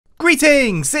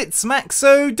Greetings, it's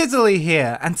Maxo Diddly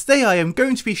here, and today I am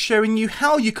going to be showing you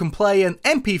how you can play an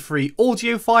MP3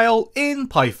 audio file in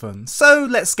Python. So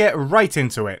let's get right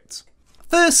into it.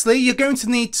 Firstly, you're going to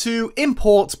need to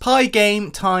import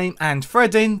pygame, time and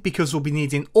threading because we'll be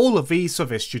needing all of these for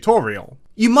this tutorial.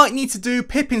 You might need to do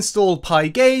pip install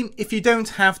pygame if you don't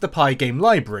have the pygame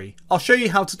library. I'll show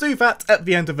you how to do that at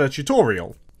the end of the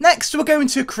tutorial. Next, we're going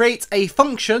to create a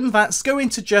function that's going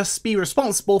to just be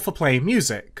responsible for playing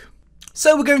music.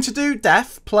 So we're going to do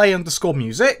def play underscore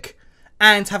music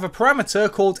and have a parameter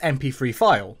called mp3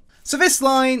 file. So this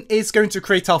line is going to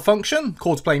create our function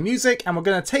called play music, and we're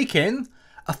going to take in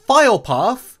a file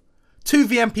path to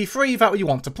the mp3 that we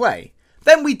want to play.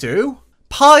 Then we do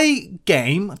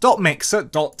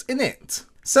pygame.mixer.init.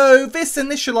 So this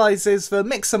initializes the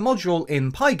mixer module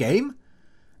in pygame,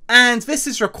 and this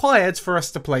is required for us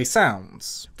to play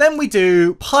sounds. Then we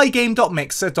do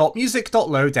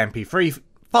pygame.mixer.music.load mp3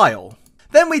 file.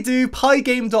 Then we do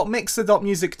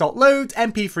pygame.mixer.music.load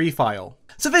mp3 file.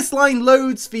 So this line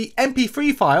loads the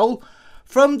mp3 file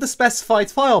from the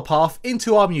specified file path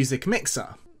into our music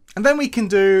mixer. And then we can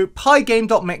do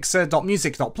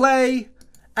pygame.mixer.music.play,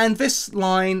 and this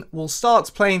line will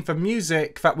start playing the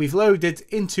music that we've loaded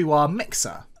into our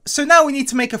mixer. So now we need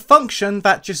to make a function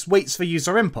that just waits for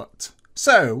user input.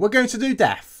 So we're going to do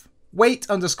def wait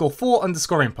underscore for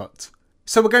underscore input.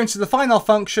 So we're going to define our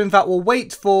function that will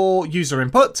wait for user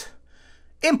input.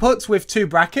 Input with 2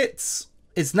 brackets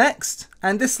is next,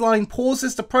 and this line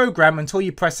pauses the program until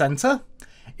you press enter.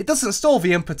 It doesn't store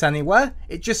the input anywhere,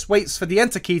 it just waits for the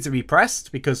enter key to be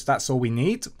pressed because that's all we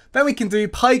need. Then we can do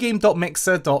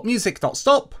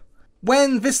pygame.mixer.music.stop.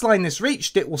 When this line is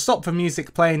reached, it will stop the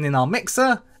music playing in our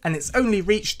mixer, and it's only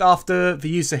reached after the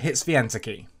user hits the enter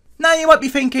key. Now you might be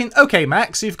thinking, okay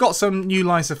Max, you've got some new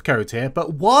lines of code here,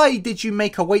 but why did you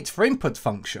make a wait for input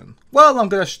function? Well, I'm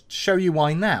going to show you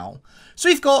why now. So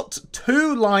we've got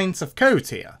 2 lines of code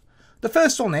here. The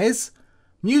first one is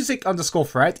music underscore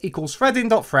thread equals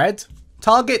threading.thread,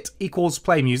 target equals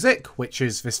play music, which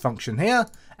is this function here,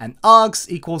 and args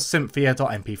equals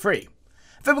cynthia.mp3.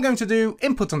 Then we're going to do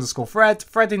input underscore thread,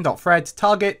 threading.thread,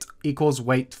 target equals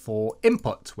wait for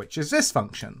input, which is this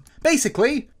function.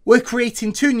 Basically, we're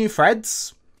creating 2 new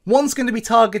threads. One's going to be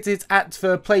targeted at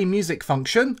the play music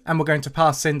function, and we're going to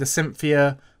pass in the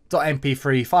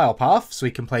cynthia.mp3 file path so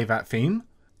we can play that theme.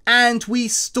 And we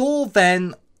store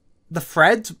then the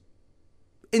thread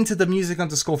into the music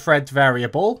underscore thread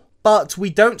variable, but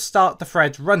we don't start the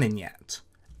thread running yet.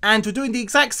 And we're doing the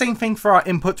exact same thing for our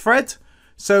input thread.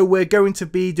 So we're going to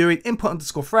be doing input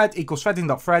underscore thread equals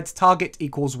threading.thread, target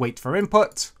equals wait for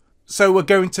input. So we're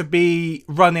going to be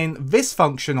running this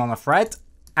function on a thread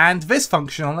and this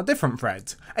function on a different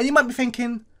thread. And you might be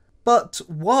thinking, but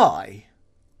why?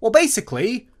 Well,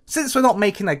 basically, since we're not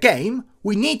making a game,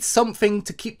 we need something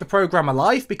to keep the program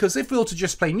alive, because if we were to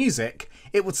just play music,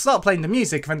 it would start playing the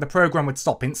music and then the program would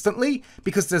stop instantly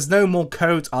because there's no more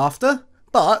code after.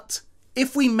 But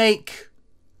if we make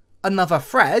another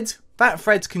thread, that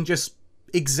thread can just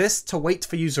exist to wait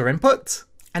for user input,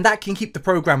 and that can keep the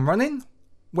program running,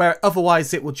 where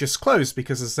otherwise it will just close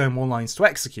because there's no more lines to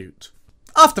execute.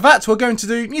 After that, we're going to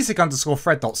do music underscore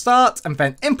thread.start and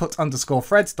then input underscore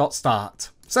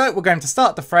thread.start. So we're going to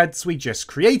start the threads we just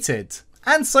created.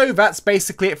 And so that's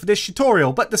basically it for this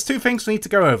tutorial, but there's 2 things we need to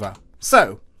go over.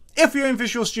 So, if you're in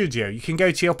Visual Studio, you can go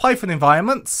to your Python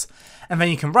environments, and then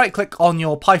you can right click on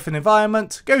your Python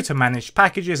environment, go to manage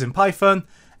packages in Python,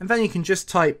 and then you can just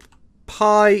type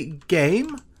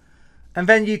pygame, and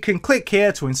then you can click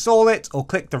here to install it, or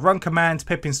click the run command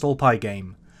pip install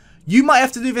pygame. You might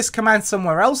have to do this command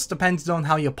somewhere else depending on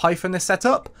how your Python is set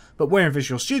up, but we're in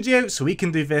Visual Studio so we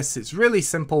can do this. It's really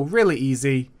simple, really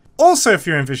easy. Also, if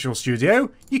you're in Visual Studio,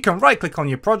 you can right click on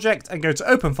your project and go to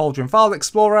open folder in File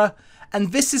Explorer,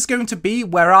 and this is going to be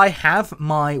where I have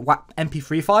my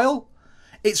mp3 file.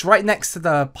 It's right next to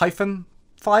the Python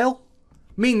file,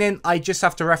 meaning I just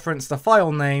have to reference the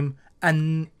file name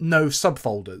and no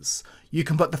subfolders. You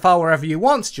can put the file wherever you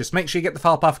want, just make sure you get the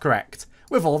file path correct.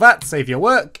 With all that, save your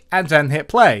work and then hit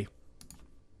play.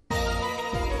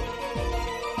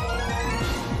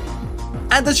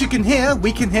 And as you can hear,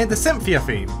 we can hear the Cynthia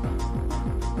theme.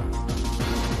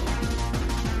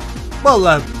 Well,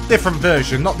 a different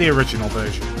version, not the original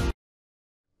version.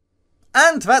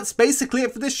 And that's basically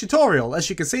it for this tutorial. As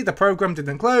you can see, the program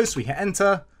didn't close, we hit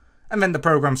enter, and then the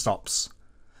program stops.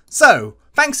 So,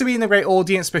 thanks for being a great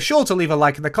audience. Be sure to leave a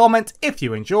like and a comment if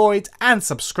you enjoyed, and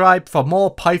subscribe for more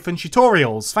Python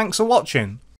tutorials. Thanks for watching.